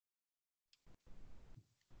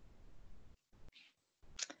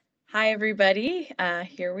Hi, everybody.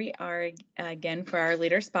 Here we are again for our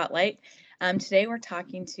Leader Spotlight. Today we're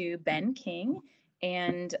talking to Ben King,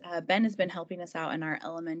 and Ben has been helping us out in our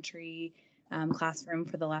elementary classroom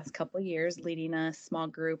for the last couple of years, leading a small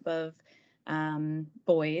group of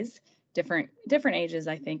boys, different ages.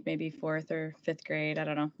 I think maybe fourth or fifth grade. I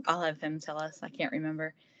don't know. I'll have him tell us. I can't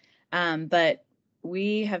remember. But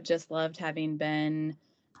we have just loved having Ben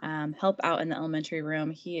help out in the elementary room.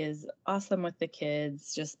 He is awesome with the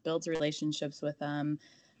kids, just builds relationships with them.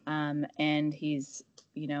 And we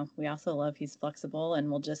also love he's flexible and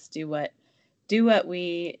will just do what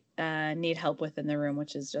we need help with in the room,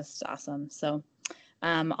 which is just awesome. So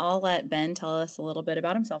I'll let Ben tell us a little bit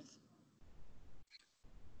about himself.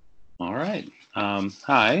 All right.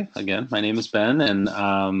 Hi again. My name is Ben, and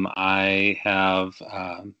I have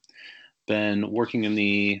been working in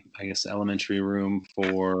the, elementary room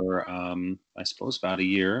for, I suppose, about a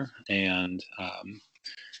year, and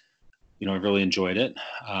I've really enjoyed it.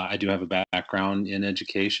 I do have a background in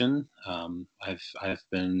education. I've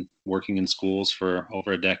been working in schools for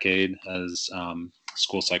over a decade as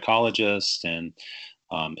school psychologist and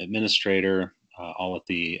administrator, all at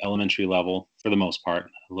the elementary level for the most part,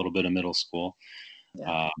 a little bit of middle school.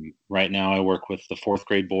 Yeah. Right now, I work with the fourth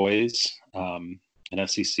grade boys at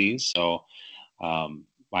FCC. So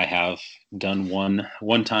I have done one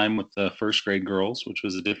time with the first grade girls, which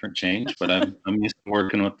was a different change, but I'm used to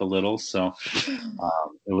working with the littles, so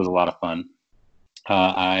it was a lot of fun.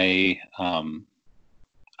 My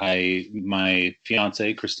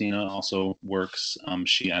fiance Christina also works.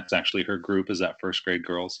 That's actually her group is at first grade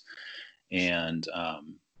girls, and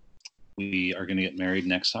we are going to get married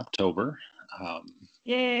next October.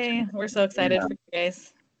 Yay! We're so excited for you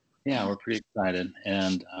guys. Yeah, we're pretty excited,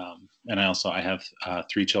 and I have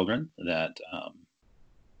three children that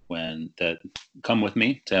come with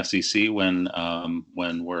me to FCC when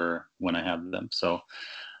I have them. So,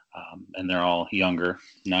 and they're all younger,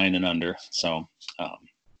 9 and under. So,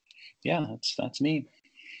 yeah, that's me.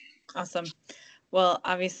 Awesome. Well,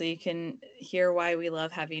 obviously, you can hear why we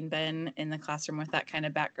love having Ben in the classroom with that kind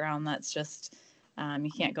of background. That's just,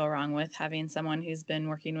 you can't go wrong with having someone who's been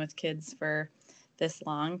working with kids for this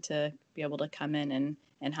long to be able to come in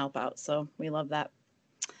and help out. So we love that.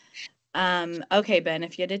 Okay, Ben,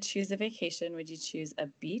 if you had to choose a vacation, would you choose a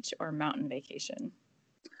beach or mountain vacation?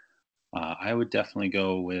 I would definitely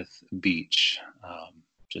go with beach,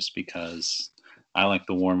 just because I like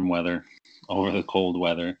the warm weather over the cold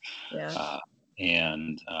weather. Yeah.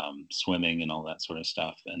 And swimming and all that sort of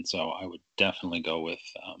stuff. And so I would definitely go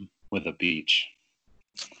with a beach.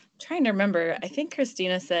 Trying to remember, I think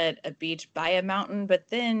Christina said a beach by a mountain, but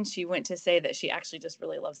then she went to say that she actually just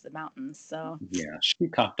really loves the mountains. So Yeah, she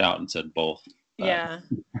copped out and said both. But. yeah,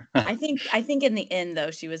 I think in the end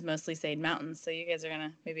though she was mostly saying mountains. So you guys are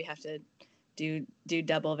gonna maybe have to do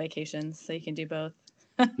double vacations so you can do both.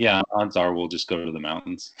 Yeah, odds are we'll just go to the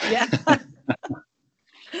mountains. Yeah.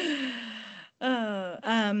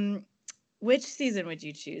 Oh, which season would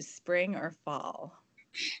you choose, spring or fall?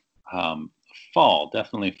 um, Fall,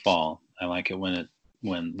 definitely fall. I like it when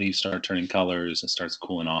leaves start turning colors, it starts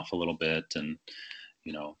cooling off a little bit, and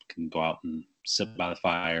can go out and sit by the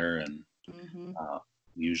fire, and Mm-hmm. uh,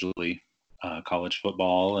 usually college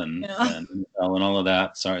football and Yeah. and NFL and all of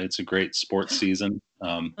that. So it's a great sports season.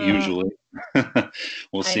 Uh, Usually, we'll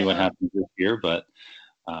I see what know. happens this year, but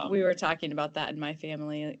We were talking about that in my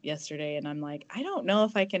family yesterday, and I'm like, I don't know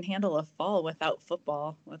if I can handle a fall without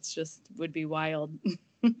football. That's just would be wild.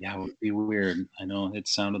 yeah, it would be weird. I know it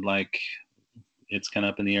sounded like it's kind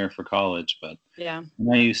of up in the air for college, but Yeah.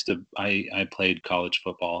 I played college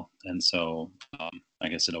football, and so I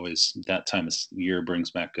guess it always that time of year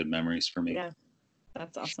brings back good memories for me. Yeah.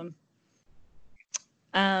 That's awesome.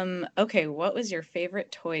 Okay, what was your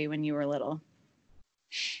favorite toy when you were little?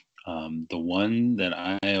 The one that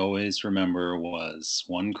I always remember was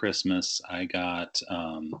one Christmas I got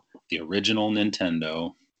the original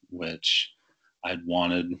Nintendo, which I'd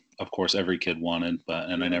wanted. Of course, every kid wanted,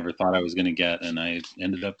 and I Yeah. never thought I was going to get, and I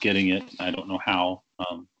ended up getting it. I don't know how.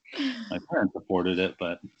 My parents afforded it,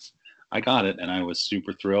 but I got it, and I was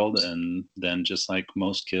super thrilled. And then, just like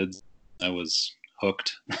most kids, I was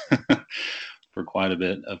hooked for quite a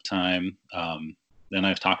bit of time. Then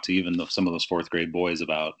I've talked to even some of those fourth grade boys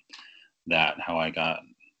about that, how I got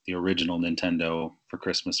the original Nintendo for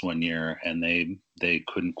Christmas one year, and they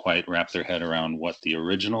couldn't quite wrap their head around what the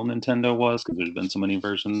original Nintendo was, because there's been so many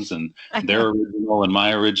versions, and I their know. original and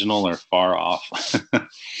my original are far off.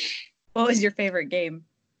 What was your favorite game?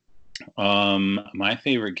 My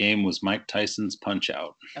favorite game was Mike Tyson's Punch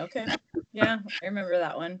Out. Okay. Yeah, I remember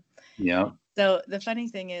that one. Yeah. So the funny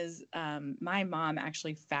thing is, my mom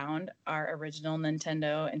actually found our original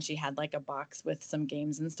Nintendo, and she had like a box with some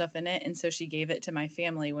games and stuff in it. And so she gave it to my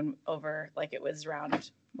family when over, like it was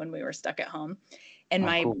around when we were stuck at home. And Oh,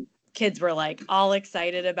 my cool. kids were like all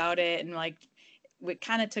excited about it. And like, we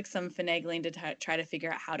kind of took some finagling to try to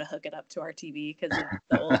figure out how to hook it up to our TV because of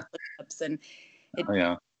the old hookups. And Oh,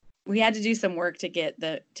 yeah. we had to do some work to get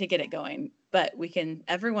it going. But we can,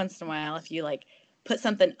 every once in a while, if you like put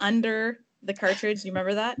something under the cartridge, you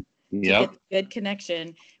remember that, to get Yep. the good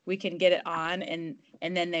connection, we can get it on. And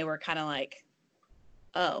then they were kind of like,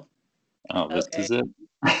 oh, Oh, this okay, is it.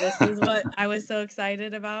 this is what I was so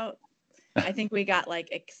excited about. I think we got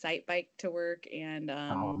like Excite Bike to work, and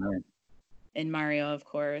Oh, man. and Mario, of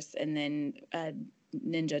course, and then a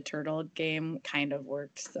Ninja Turtle game kind of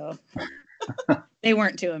worked. So they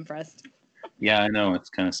weren't too impressed. Yeah, I know. It's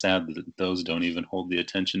kind of sad that those don't even hold the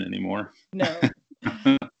attention anymore. No.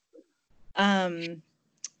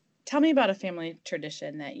 Tell me about a family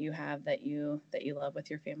tradition that you have that you love with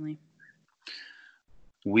your family.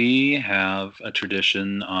 We have a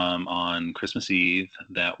tradition on Christmas Eve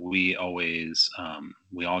that we always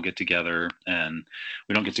we all get together, and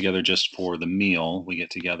we don't get together just for the meal. We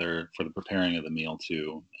get together for the preparing of the meal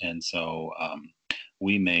too. And so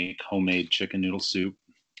we make homemade chicken noodle soup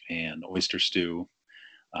and oyster stew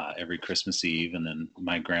every Christmas Eve, and then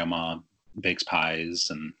my grandma bakes pies.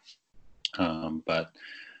 And but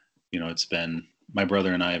it's been, my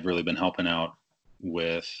brother and I have really been helping out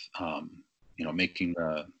with making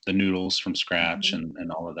the noodles from scratch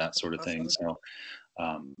and all of that sort of thing. So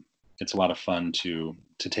um, it's a lot of fun to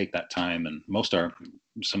take that time, and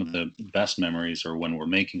some of the best memories are when we're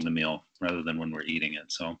making the meal rather than when we're eating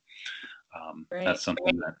it. So Right. that's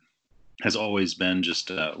something that has always been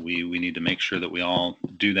just we need to make sure that we all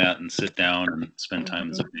do that and sit down and spend time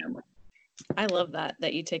as a family. I love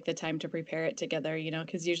that you take the time to prepare it together,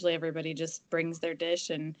 because usually everybody just brings their dish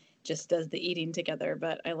and just does the eating together.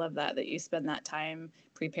 But I love that you spend that time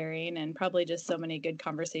preparing, and probably just so many good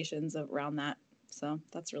conversations around that. So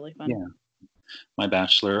that's really fun. Yeah. My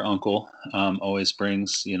bachelor uncle always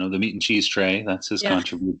brings, the meat and cheese tray. That's his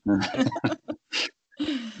contribution.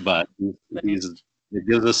 But it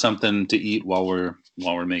gives us something to eat while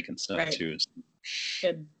we're making stuff too. So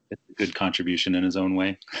good. It's a good contribution in his own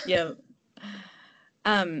way. Yeah.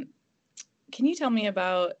 Can you tell me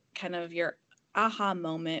about kind of your aha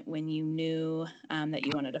moment when you knew that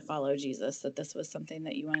you wanted to follow Jesus, that this was something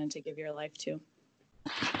that you wanted to give your life to?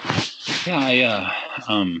 Yeah,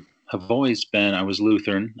 I have always been. I was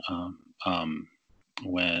Lutheran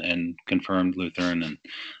and confirmed Lutheran,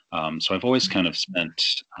 and so I've always kind of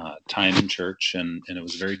spent time in church, and it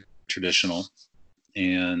was very traditional,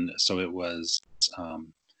 and so it was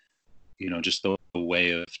just the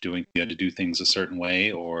way of doing. You had to do things a certain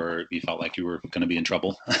way, or you felt like you were going to be in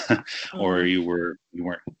trouble, or you weren't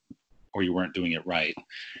doing it right,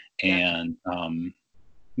 and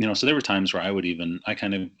so there were times where I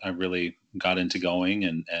really got into going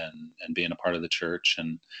and being a part of the church,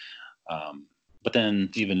 and but then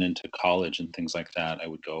even into college and things like that, I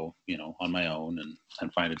would go on my own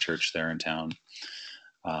and find a church there in town.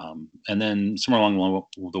 And then somewhere along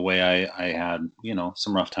the way, I had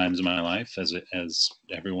some rough times in my life, as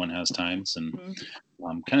everyone has times, and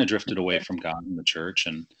kind of drifted away from God and the church,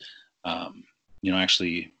 and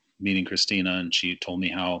actually meeting Christina, and she told me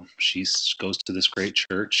how she goes to this great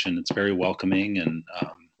church and it's very welcoming, and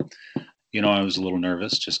I was a little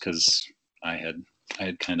nervous just because I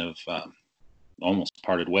had kind of almost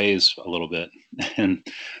parted ways a little bit, and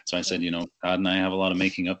so I said, God and I have a lot of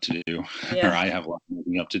making up to do, or I have a lot of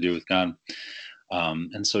making up to do with God.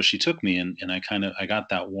 And so she took me, and I got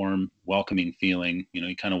that warm, welcoming feeling.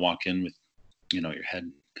 You kind of walk in with your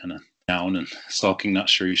head kind of down and sulking, not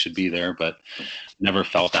sure you should be there, but never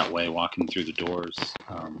felt that way walking through the doors.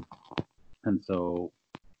 And so,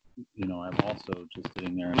 I'm also just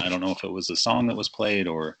sitting there, and I don't know if it was a song that was played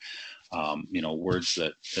or, words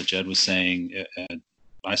that Jed was saying.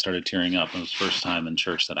 I started tearing up. It was the first time in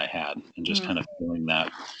church that I had, and just kind of feeling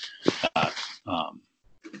that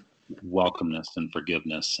welcomeness and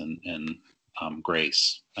forgiveness and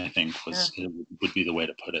grace, I think it would be the way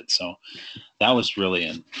to put it. So that was really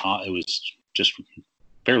it was just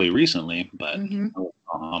fairly recently, but an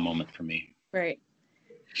aha moment for me. Right.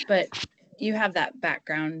 But you have that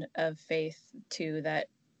background of faith too, that,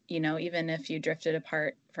 even if you drifted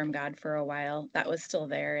apart from God for a while, that was still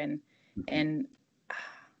there. And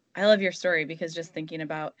I love your story, because just thinking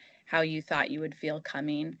about how you thought you would feel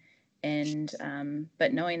coming, and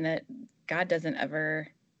but knowing that God doesn't ever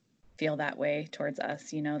feel that way towards us,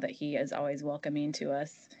 that he is always welcoming to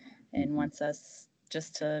us and wants us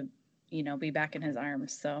just to, be back in his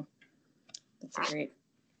arms. So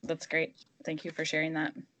that's great. Thank you for sharing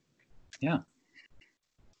that. Yeah.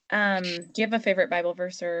 Do you have a favorite Bible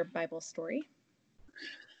verse or Bible story?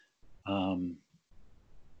 Well,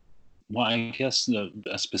 I guess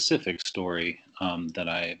a specific story that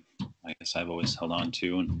I guess I've always held on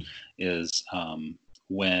to and is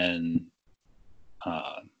when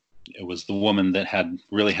it was the woman that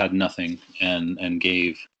really had nothing and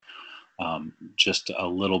gave just a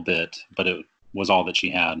little bit, but it was all that she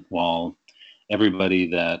had, while everybody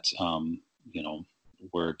that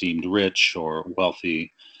were deemed rich or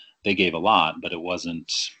wealthy, they gave a lot, but it was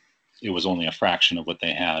only a fraction of what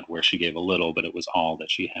they had, where she gave a little, but it was all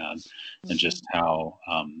that she had. And just how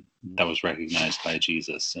that was recognized by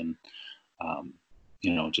Jesus. And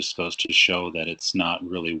just goes to show that it's not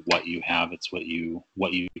really what you have, it's what you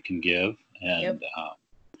can give. And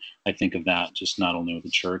I think of that just not only with the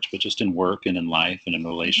church, but just in work and in life and in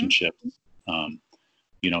relationships.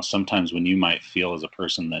 Sometimes when you might feel as a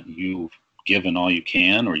person that you've given all you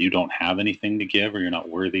can, or you don't have anything to give, or you're not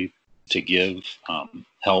worthy to give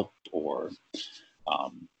help or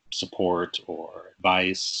support or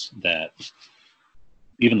advice, that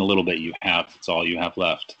even the little bit you have, it's all you have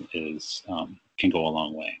left, is can go a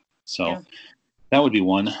long way. So that would be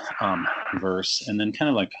one verse. And then kind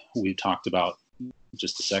of like we talked about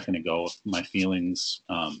just a second ago, my feelings,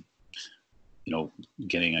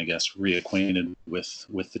 getting, I guess, reacquainted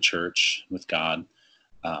with the church, with God,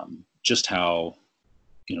 just how,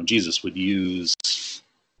 Jesus would use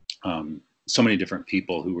so many different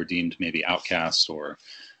people who were deemed maybe outcasts or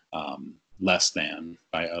less than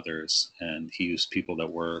by others. And he used people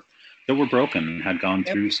that were broken and had gone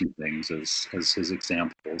through some things as his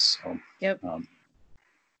examples. So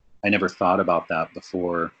I never thought about that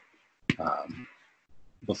before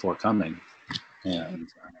coming. And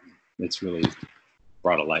it's really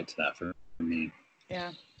brought a light to that for me.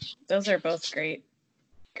 Yeah, those are both great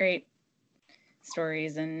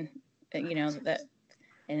stories, and that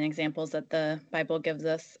and examples that the Bible gives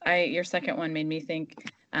us. Your second one made me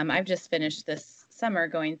think. I've just finished this summer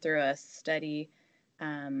going through a study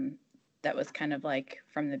that was kind of like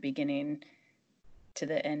from the beginning to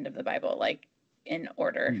the end of the Bible, like in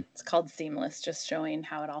order. It's called Seamless, just showing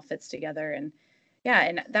how it all fits together. And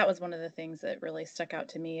and that was one of the things that really stuck out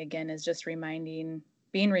to me, again, is just being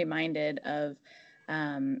reminded of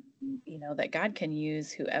that God can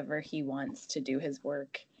use whoever he wants to do his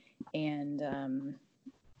work. And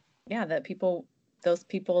that those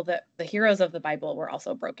people, that the heroes of the Bible, were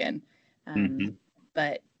also broken,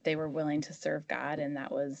 but they were willing to serve God, and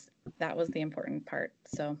that was the important part.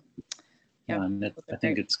 So and I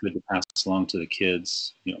think it's good to pass along to the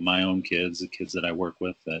kids, my own kids, the kids that I work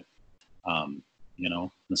with, that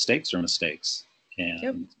mistakes are mistakes,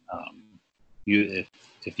 and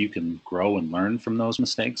if you can grow and learn from those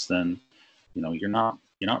mistakes, then you're not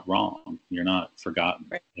wrong, you're not forgotten.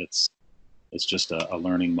 Right. It's just a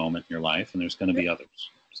learning moment in your life, and there's going to be others.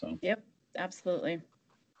 So absolutely.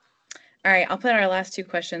 All right, I'll put our last two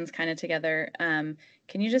questions kind of together.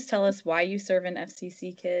 Can you just tell us why you serve in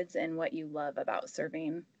FCC Kids and what you love about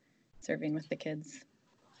serving with the kids?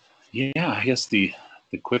 Yeah, I guess the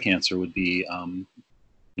quick answer would be,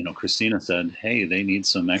 Christina said, "Hey, they need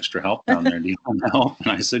some extra help down there. Do you want help?"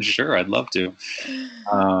 And I said, "Sure, I'd love to."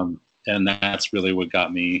 And that's really what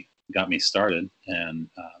got me started. And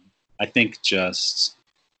I think just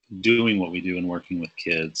doing what we do and working with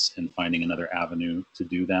kids and finding another avenue to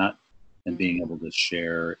do that, and being able to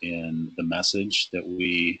share in the message that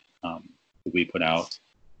we put out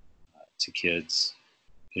to kids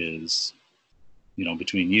is,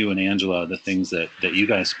 between you and Angela, the things that you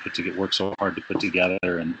guys work so hard to put together,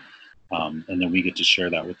 and then we get to share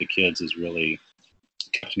that with the kids, is really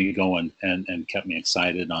kept me going and kept me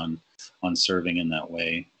excited on serving in that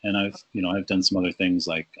way. And I've done some other things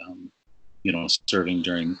like serving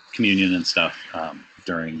during communion and stuff,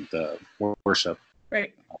 during the worship.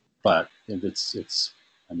 Right. But it's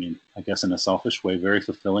I mean, I guess in a selfish way, very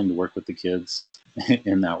fulfilling to work with the kids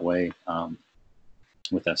in that way,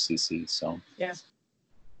 with FCC. So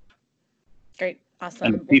great, awesome.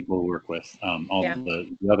 And the people we work with, all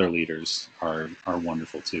the other leaders are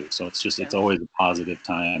wonderful too. So it's always a positive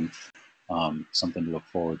time, something to look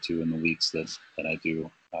forward to in the weeks that I do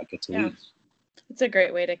get to lead. It's a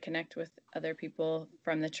great way to connect with other people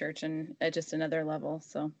from the church, and at just another level.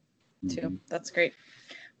 So too, that's great.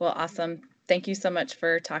 Well, awesome. Thank you so much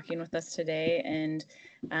for talking with us today. And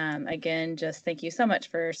again, just thank you so much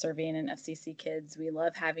for serving in FCC Kids. We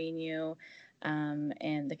love having you.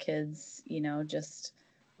 And the kids, just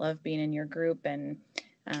love being in your group, and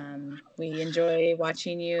we enjoy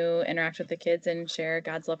watching you interact with the kids and share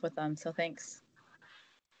God's love with them. So thanks.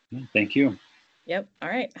 Thank you. Yep. All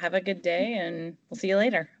right. Have a good day, and we'll see you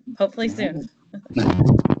later. Hopefully soon.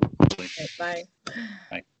 Bye. Bye.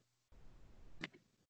 Bye.